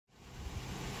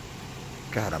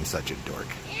God, I'm such a dork.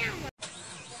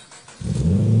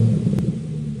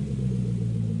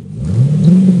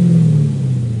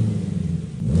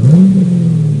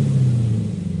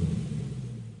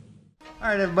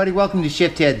 Alright everybody, welcome to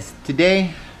Shift Heads.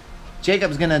 Today,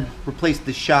 Jacob's gonna replace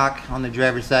the shock on the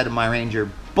driver's side of my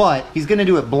Ranger, but he's gonna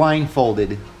do it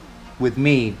blindfolded with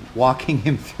me walking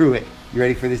him through it. You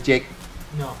ready for this, Jake?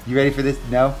 No. You ready for this?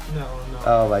 No? No.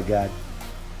 Oh my God.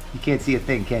 You can't see a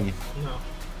thing, can you? No.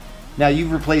 Now,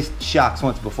 you've replaced shocks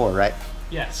once before, right?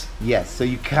 Yes. Yes, so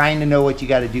you kind of know what you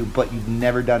got to do, but you've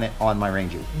never done it on my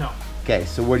Ranger. No. Okay,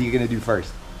 so what are you going to do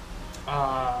first?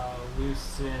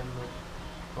 Loosen the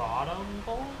bottom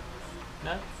bolt?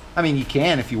 Nuts? I mean, you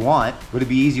can if you want. Would it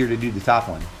be easier to do the top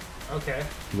one? Okay.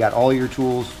 You got all your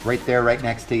tools right there, right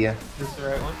next to you. Is this the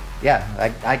right one? Yeah,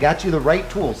 I got you the right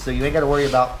tools, so you ain't got to worry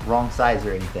about wrong size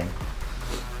or anything.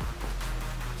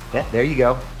 Yeah, there you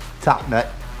go. Top nut.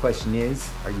 Question is,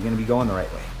 are you going to be going the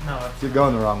right way? No. You're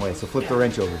going the wrong way, so flip the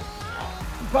wrench over.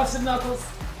 Busted knuckles.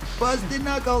 Busted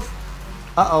knuckles.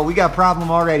 Uh-oh, we got a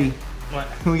problem already. What?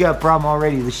 We got a problem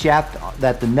already. The shaft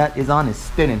that the nut is on is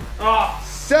spinning. Oh.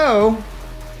 So,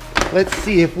 let's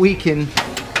see if we can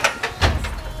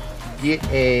get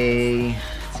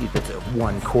let's see if it's a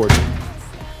 1/4.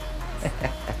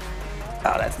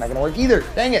 Oh, that's not gonna work either.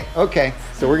 Dang it. Okay,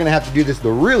 so we're gonna have to do this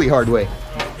the really hard way.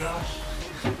 Oh gosh.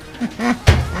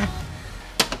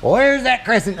 Where's that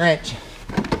crescent wrench?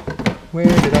 Where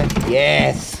did I?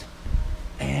 Yes.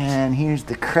 And here's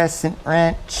the crescent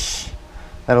wrench.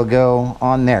 That'll go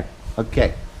on there.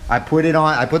 Okay. I put it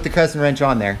on. I put the crescent wrench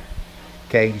on there.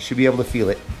 Okay. You should be able to feel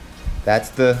it. That's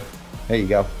the. There you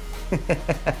go.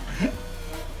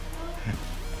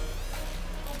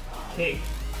 Cake.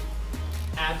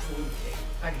 Absolute cake.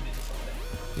 I can do this all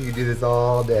day. You can do this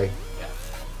all day. Yeah.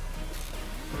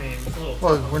 I mean, it's a little.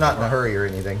 Well, tough we're not in a hurry or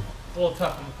anything. a little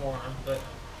tough on the forearm, but.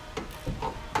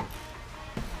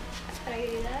 Can I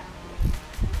do that?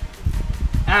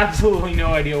 Absolutely no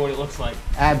idea what it looks like.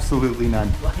 Absolutely none.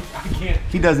 Like, I can't.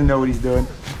 He doesn't know what he's doing.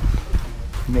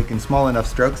 Making small enough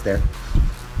strokes there.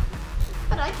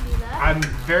 But I can do that. I'm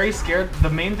very scared. The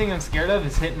main thing I'm scared of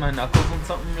is hitting my knuckles on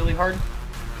something really hard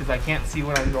because I can't see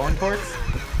what I'm going towards.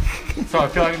 So I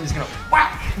feel like I'm just gonna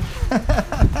whack.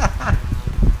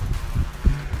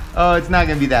 Oh, it's not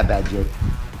gonna be that bad, Jake.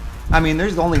 I mean,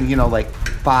 there's only, you know, like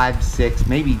 5, 6,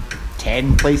 maybe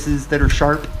 10 places that are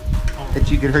sharp that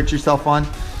you could hurt yourself on.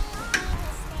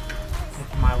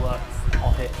 With my luck,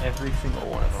 I'll hit every single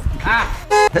one of them. Ah!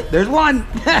 There's one!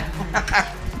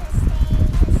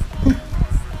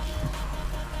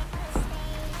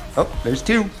 Oh, there's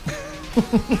 2.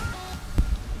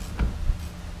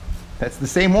 That's the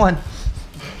same one.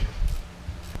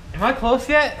 Am I close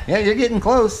yet? Yeah, you're getting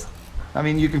close. I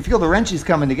mean, you can feel the wrenches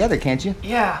coming together, can't you?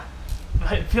 Yeah.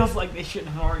 But it feels like they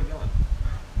shouldn't have already gone.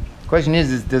 Question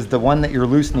is does the one that you're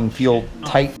loosening feel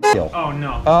tight still? Oh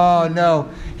no. Oh no,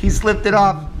 he slipped it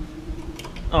off.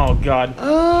 Oh god.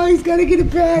 Oh, he's got to get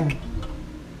it back.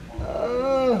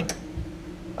 Oh,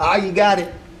 you got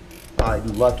it. Oh,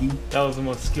 you lucky. That was the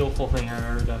most skillful thing I've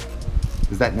ever done.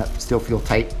 Does that nut still feel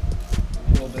tight?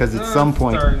 Because at some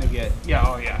point. Starting to get. Yeah.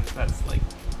 Oh yeah. That's like.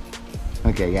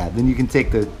 Okay, yeah. Then you can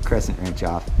take the crescent wrench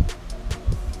off,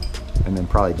 and then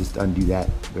probably just undo that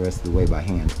the rest of the way by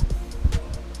hand.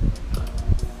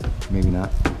 Maybe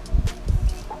not.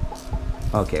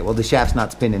 Okay. Well, the shaft's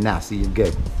not spinning now, so you're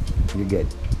good. You're good.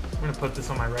 I'm gonna put this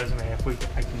on my resume if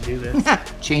I can do this.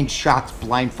 Change shocks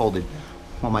blindfolded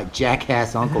while my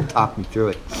jackass uncle talked me through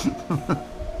it.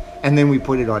 And then we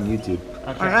put it on YouTube.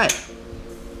 Okay. All right.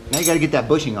 Now you got to get that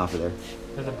bushing off of there.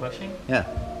 There's a bushing? Yeah.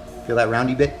 Feel that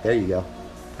roundy bit? There you go.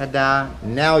 Ta-da.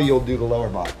 Now you'll do the lower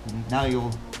bar. Now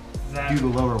you'll do the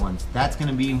lower ones. That's going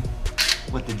to be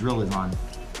what the drill is on.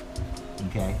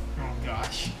 Okay. Oh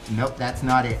gosh. Nope, that's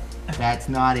not it. That's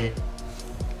not it.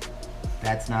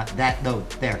 That's not that. No,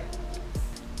 there.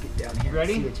 Get down here.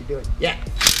 Ready? See what you're doing. Yeah.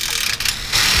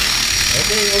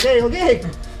 Okay.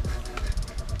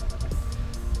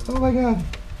 Oh my god.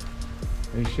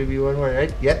 There should be one more,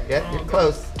 right? Yep, Oh, you're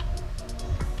close.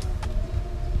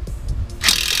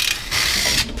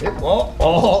 Yep.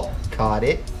 Oh, caught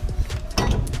it.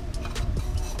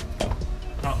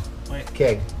 Oh, wait.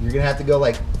 Okay, you're gonna have to go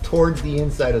like towards the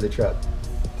inside of the truck.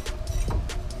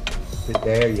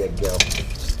 There you go.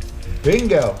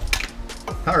 Bingo.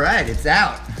 All right, it's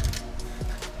out.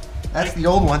 That's the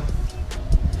old one.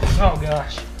 Oh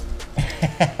gosh.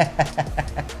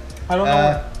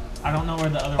 I don't know where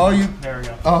the other one. There we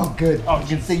go. Oh, good. Oh, you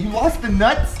can say you lost the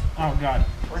nuts. Oh god.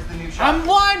 Where's the new shot? I'm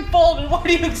blindfolded. What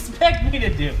do you expect me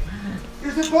to do?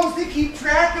 You're supposed to keep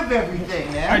track of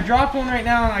everything, man. I dropped one right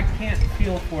now and I can't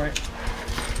feel for it.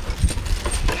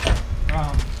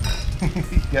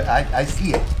 Yeah, I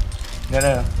see it.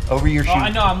 No. Over your shoe. Oh, I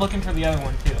know. I'm looking for the other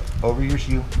one too. Over your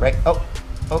shoe. Right. Oh,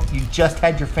 you just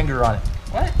had your finger on it.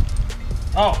 What?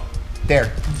 Oh.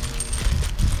 There.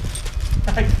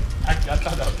 I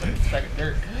thought that was like a second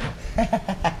dirt.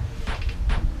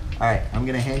 All right, I'm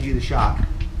gonna hand you the shock.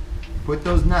 Put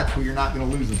those nuts where you're not gonna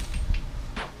lose them,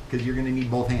 because you're gonna need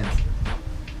both hands.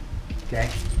 Okay.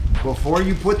 Before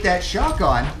you put that shock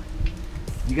on,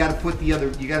 you gotta put You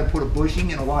gotta put a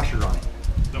bushing and a washer on it.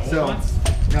 The old ones?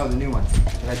 No, the new ones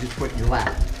that I just put in your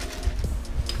lap.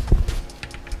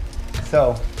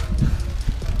 So.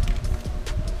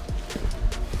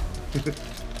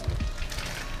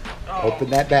 Open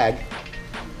that bag.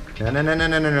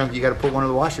 No. You got to put one of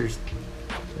the washers.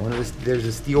 There's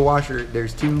a steel washer.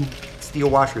 There's 2 steel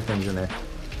washer things in there.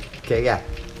 Okay, yeah.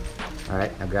 All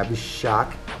right, now grab the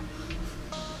shock.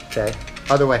 Okay,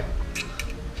 other way.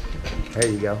 There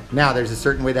you go. Now there's a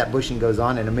certain way that bushing goes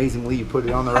on, and amazingly you put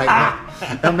it on the right way.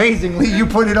 Amazingly you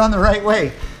put it on the right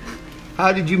way.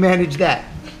 How did you manage that?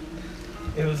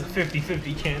 It was a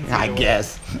 50-50 chance. I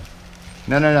guess.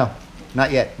 No.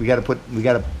 Not yet. We gotta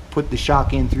put the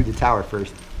shock in through the tower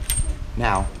first.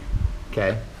 Now.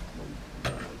 Okay.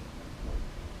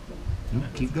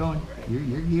 Keep going.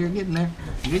 You're getting there.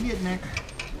 You're getting there.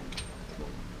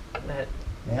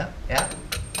 Yeah.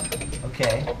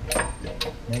 Okay.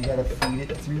 Now you gotta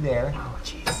feed it through there. Oh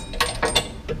jeez.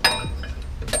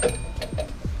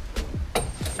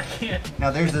 I can't.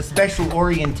 Now there's a special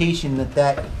orientation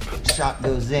that shock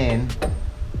goes in.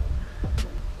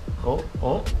 Oh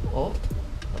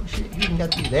shit, you even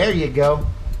got there you go.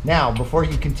 Now, before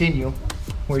you continue,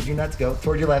 where'd your nuts go?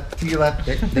 Toward your left, to your left.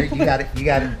 There, you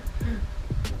got it.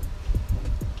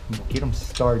 Get them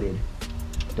started.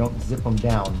 Don't zip them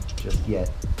down just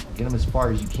yet. Get them as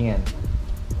far as you can.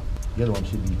 The other one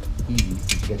should be easy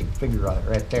since you got your finger on it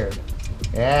right there.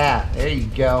 Yeah, there you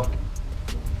go.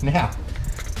 Now,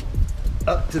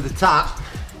 up to the top,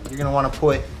 you're gonna wanna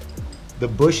put the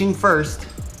bushing first.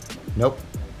 Nope,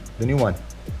 the new one.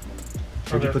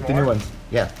 Where'd you put the new ones?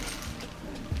 Yeah.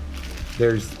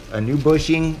 There's a new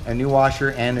bushing, a new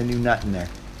washer, and a new nut in there.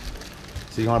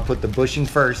 So you wanna put the bushing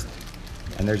first,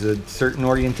 and there's a certain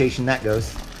orientation that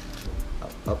goes.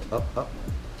 Up.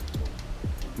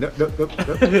 Nope.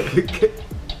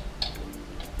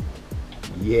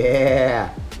 Yeah.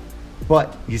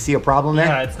 But you see a problem there?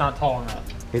 Yeah, it's not tall enough.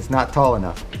 It's not tall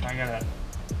enough. I gotta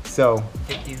So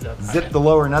pick these up. zip the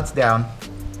lower nuts down.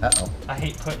 I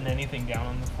hate putting anything down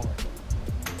on the floor.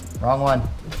 Wrong one.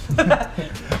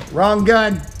 Wrong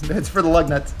gun. That's for the lug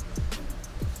nuts.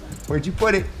 Where'd you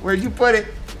put it? There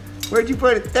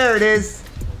it is.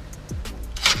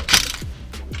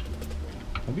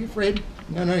 Don't be afraid.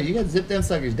 No, you gotta zip them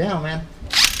suckers down, man.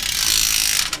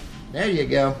 There you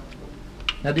go.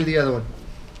 Now do the other one.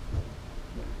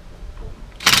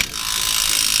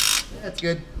 That's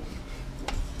good.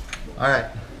 All right.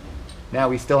 Now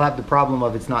we still have the problem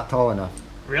of it's not tall enough.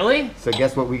 Really? So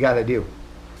guess what we gotta do?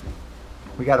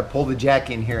 We gotta pull the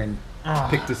jack in here and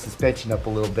pick the suspension up a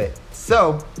little bit.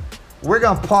 So we're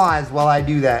gonna pause while I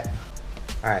do that.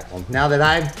 All right, well, now that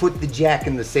I've put the jack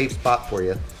in the safe spot for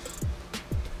you,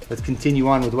 let's continue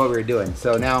on with what we were doing.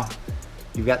 So now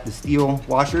you've got the steel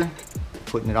washer,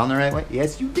 putting it on the right way.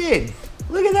 Yes, you did.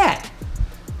 Look at that.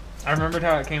 I remembered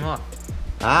how it came off.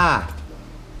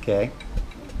 Okay.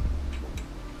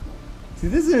 See,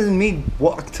 this isn't me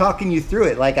talking you through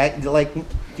it.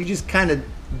 You just kind of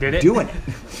doing it.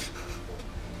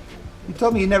 You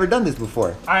told me you'd never done this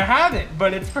before. I haven't,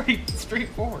 but it's pretty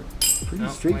straightforward. Pretty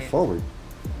straightforward.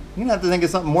 You're gonna have to think of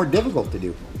something more difficult to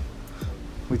do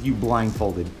with you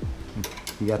blindfolded.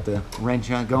 You got the wrench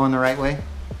going the right way?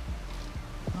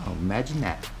 Oh, imagine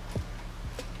that.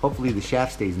 Hopefully the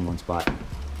shaft stays in one spot.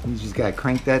 You just gotta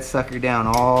crank that sucker down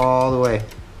all the way.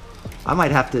 I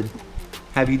might have to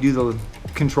have you do the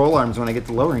control arms when I get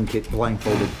the lowering kit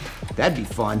blindfolded. That'd be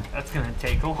fun. That's gonna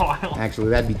take a while. Actually,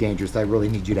 that'd be dangerous. I really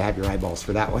need you to have your eyeballs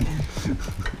for that one.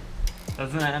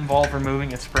 Doesn't that involve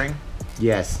removing a spring?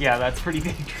 Yes. Yeah, that's pretty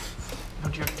dangerous.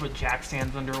 Don't you have to put jack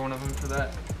stands under one of them for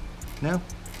that? No.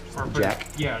 Or Jack.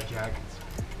 Yeah, jack.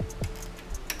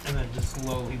 And then just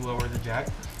slowly lower the jack.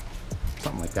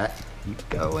 Something like that. Keep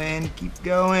going, keep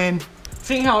going.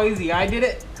 Seeing how easy I did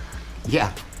it,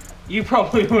 Yeah. you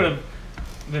probably would have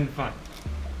been fine.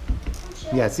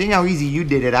 Yeah, seeing how easy you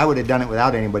did it, I would have done it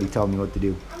without anybody telling me what to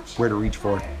do, where to reach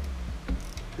for.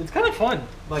 It's kind of fun,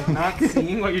 like not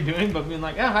seeing what you're doing, but being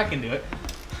like, yeah, I can do it.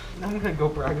 I'm gonna go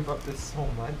brag about this so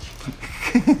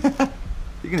much.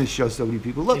 You're gonna show so many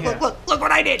people, look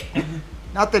what I did.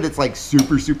 Not that it's like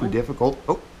super difficult.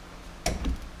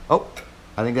 Oh,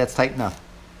 I think that's tight enough.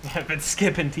 If it's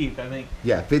skipping teeth, I think.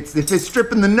 Yeah, if it's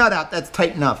stripping the nut out, that's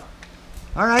tight enough.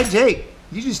 All right, Jake,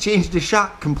 you just changed the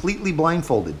shock completely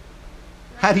blindfolded.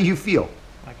 How do you feel?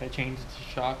 Like I changed the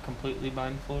shock completely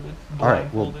blindfolded. All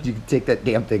right, well, you can take that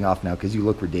damn thing off now because you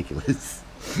look ridiculous.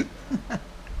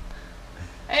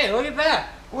 Hey, look at that.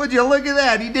 Would you look at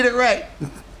that? He did it right.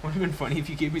 Would have been funny if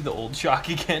you gave me the old shock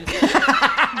again.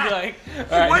 Like,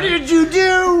 all right, What did you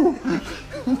do?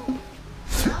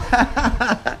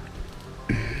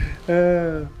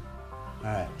 All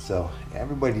right, so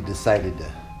everybody decided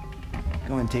to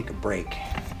go and take a break.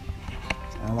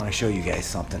 I want to show you guys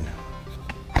something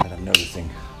that I'm noticing.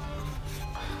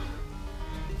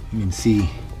 You can see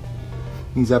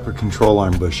these upper control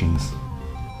arm bushings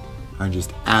are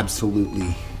just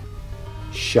absolutely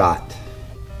shot.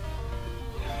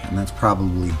 And that's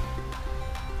probably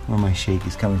where my shake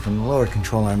is coming from. The lower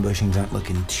control arm bushings aren't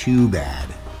looking too bad.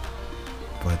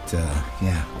 But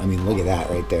yeah, I mean, look at that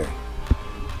right there.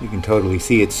 You can totally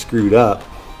see it's screwed up.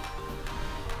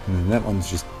 And that one's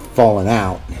just falling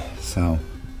out. So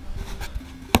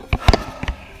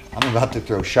I'm about to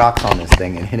throw shocks on this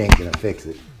thing and it ain't gonna fix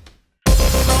it.